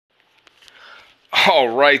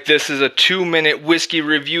Alright, this is a 2-minute whiskey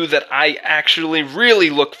review that I actually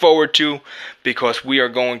really look forward to because we are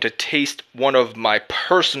going to taste one of my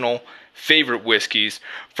personal favorite whiskeys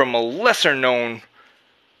from a lesser known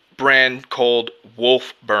brand called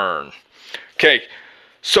Wolfburn. Okay,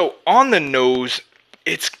 so on the nose,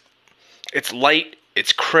 it's light,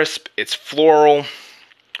 it's crisp, it's floral,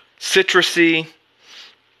 citrusy,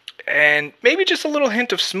 and maybe just a little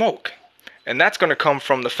hint of smoke. And that's going to come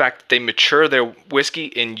from the fact that they mature their whiskey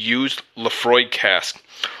in used Lafroy cask.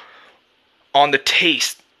 On the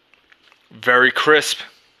taste, very crisp,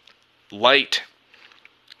 light,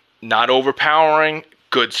 not overpowering,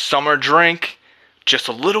 good summer drink, just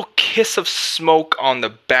a little kiss of smoke on the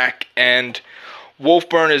back end.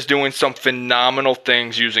 Wolfburn is doing some phenomenal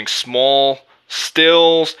things using small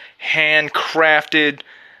stills, handcrafted.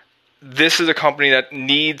 This is a company that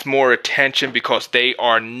needs more attention because they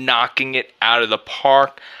are knocking it out of the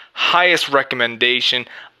park. Highest recommendation.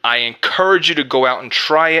 I encourage you to go out and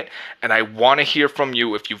try it, and I want to hear from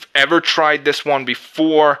you. If you've ever tried this one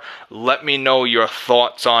before, let me know your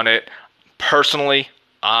thoughts on it. Personally,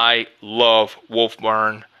 I love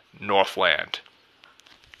Wolfburn Northland.